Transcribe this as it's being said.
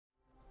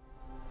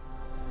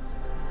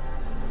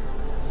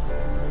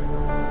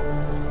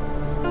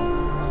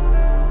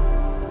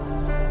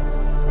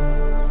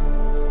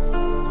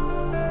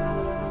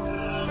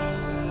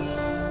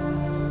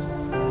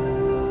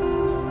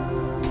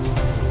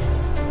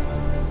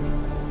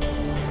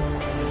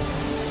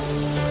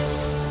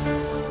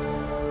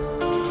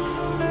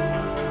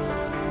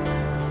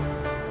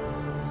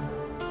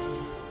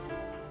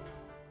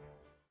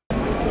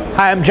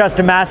Hi, I'm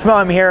Justin Massimo.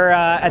 I'm here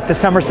at the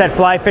Somerset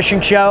Fly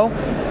Fishing Show.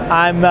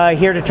 I'm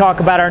here to talk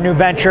about our new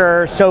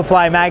venture,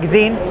 SoFly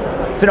Magazine.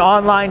 It's an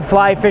online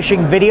fly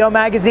fishing video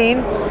magazine.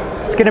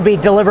 It's going to be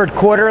delivered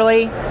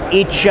quarterly.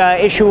 Each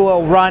issue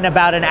will run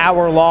about an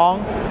hour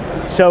long.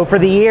 So for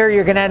the year,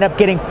 you're going to end up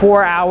getting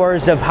 4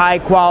 hours of high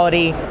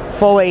quality,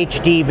 full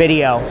HD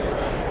video.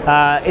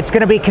 It's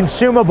going to be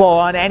consumable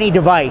on any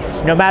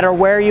device. No matter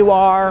where you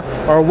are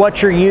or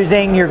what you're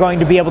using, you're going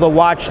to be able to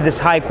watch this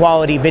high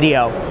quality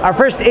video. Our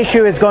first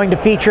issue is going to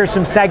feature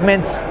some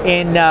segments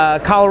in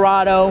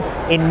Colorado,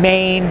 in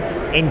Maine,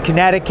 in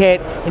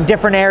Connecticut, in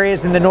different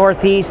areas in the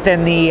Northeast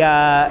and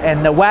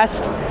the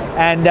West.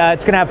 And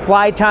it's going to have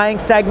fly tying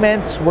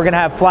segments. We're going to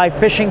have fly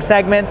fishing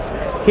segments.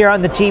 Here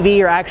on the TV,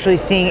 you're actually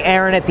seeing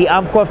Aaron at the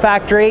Umpqua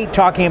factory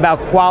talking about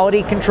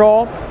quality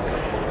control.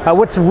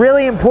 What's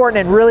really important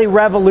and really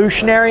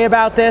revolutionary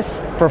about this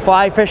for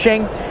fly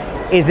fishing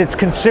is its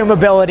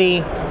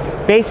consumability.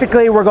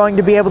 Basically, we're going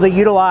to be able to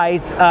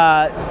utilize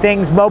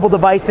mobile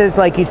devices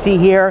like you see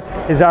here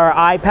is our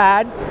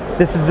iPad.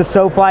 This is the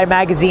SoFly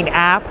Magazine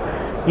app.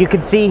 You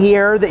can see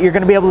here that you're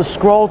going to be able to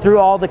scroll through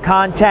all the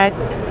content.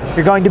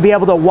 You're going to be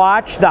able to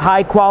watch the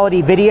high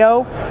quality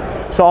video.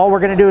 So all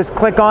we're going to do is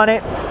click on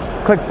it,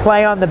 click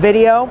play on the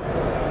video.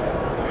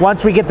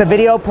 Once we get the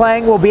video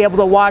playing, we'll be able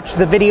to watch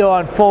the video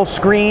on full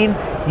screen,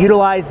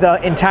 utilize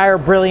the entire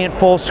brilliant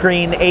full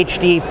screen,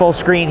 HD full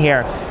screen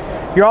here.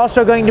 You're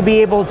also going to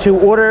be able to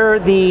order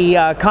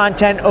the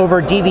content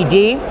over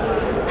DVD.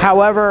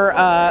 However,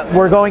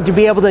 we're going to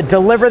be able to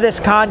deliver this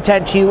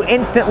content to you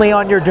instantly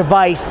on your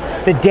device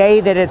the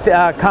day that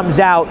it comes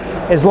out,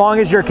 as long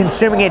as you're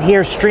consuming it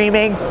here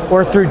streaming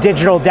or through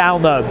digital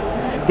download.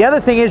 The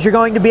other thing is you're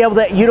going to be able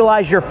to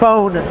utilize your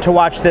phone to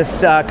watch this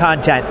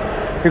content.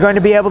 You're going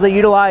to be able to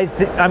utilize,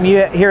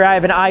 here I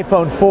have an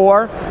iPhone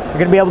 4. You're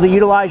going to be able to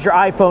utilize your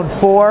iPhone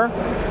 4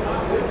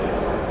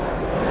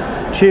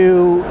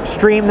 to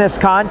stream this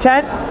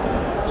content.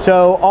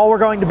 So all we're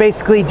going to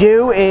basically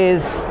do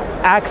is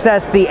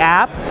access the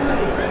app.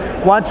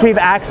 Once we've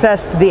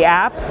accessed the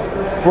app,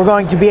 we're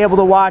going to be able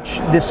to watch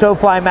the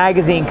SoFly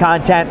Magazine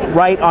content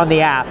right on the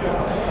app.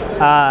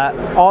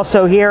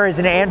 Also here is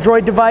an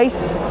Android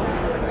device.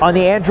 On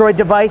the Android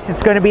device,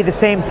 it's going to be the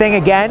same thing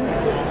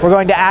again. We're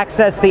going to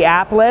access the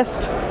app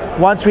list.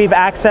 Once we've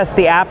accessed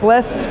the app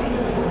list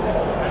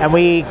and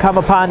we come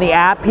upon the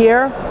app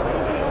here,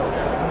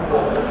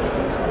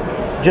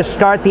 just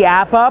start the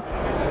app up.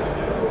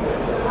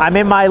 I'm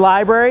in my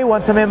library.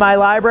 Once I'm in my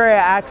library, I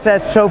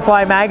access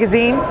SoFly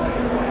Magazine.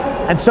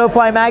 And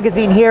SoFly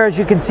Magazine here, as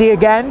you can see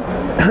again,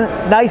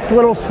 nice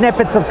little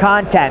snippets of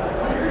content.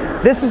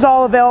 This is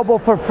all available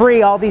for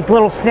free, all these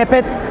little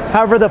snippets.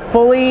 However, the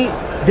fully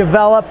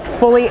developed,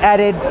 fully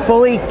edited,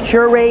 fully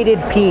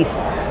curated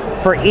piece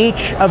for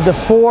each of the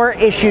 4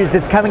 issues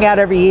that's coming out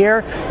every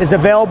year is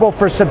available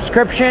for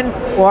subscription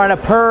or on a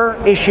per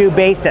issue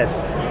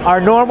basis.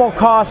 Our normal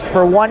cost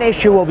for one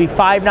issue will be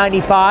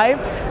 $5.95,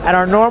 and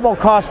our normal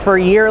cost for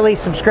a yearly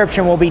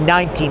subscription will be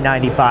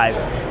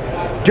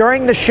 $19.95.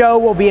 During the show,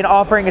 we'll be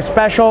offering a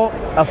special,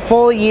 a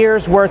full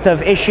year's worth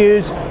of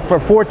issues for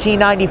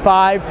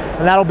 $14.95,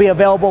 and that'll be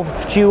available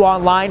to you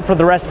online for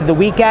the rest of the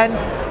weekend,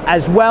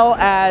 as well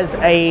as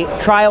a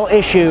trial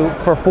issue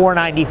for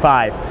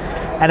 $4.95.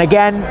 And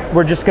again,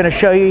 we're just going to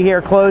show you here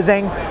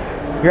closing.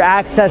 You're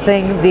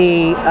accessing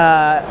the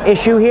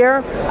issue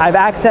here. I've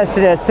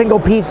accessed a single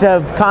piece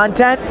of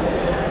content.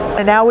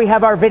 And now we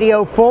have our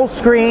video full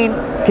screen,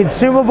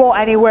 consumable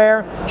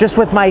anywhere, just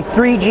with my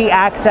 3G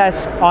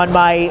access on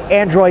my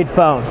Android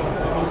phone.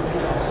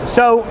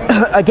 So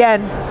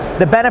again,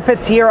 the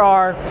benefits here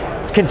are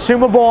it's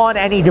consumable on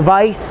any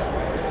device.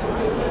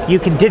 You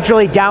can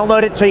digitally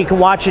download it so you can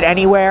watch it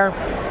anywhere.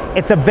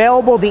 It's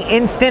available the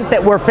instant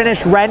that we're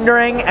finished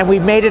rendering, and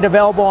we've made it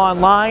available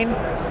online.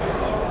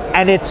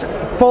 And it's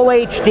full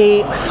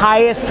HD,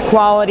 highest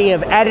quality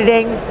of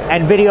editing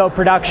and video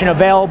production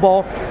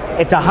available.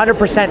 It's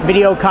 100%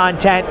 video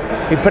content.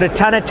 We put a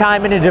ton of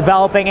time into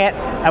developing it,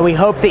 and we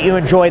hope that you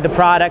enjoy the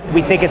product.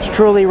 We think it's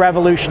truly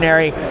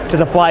revolutionary to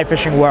the fly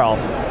fishing world.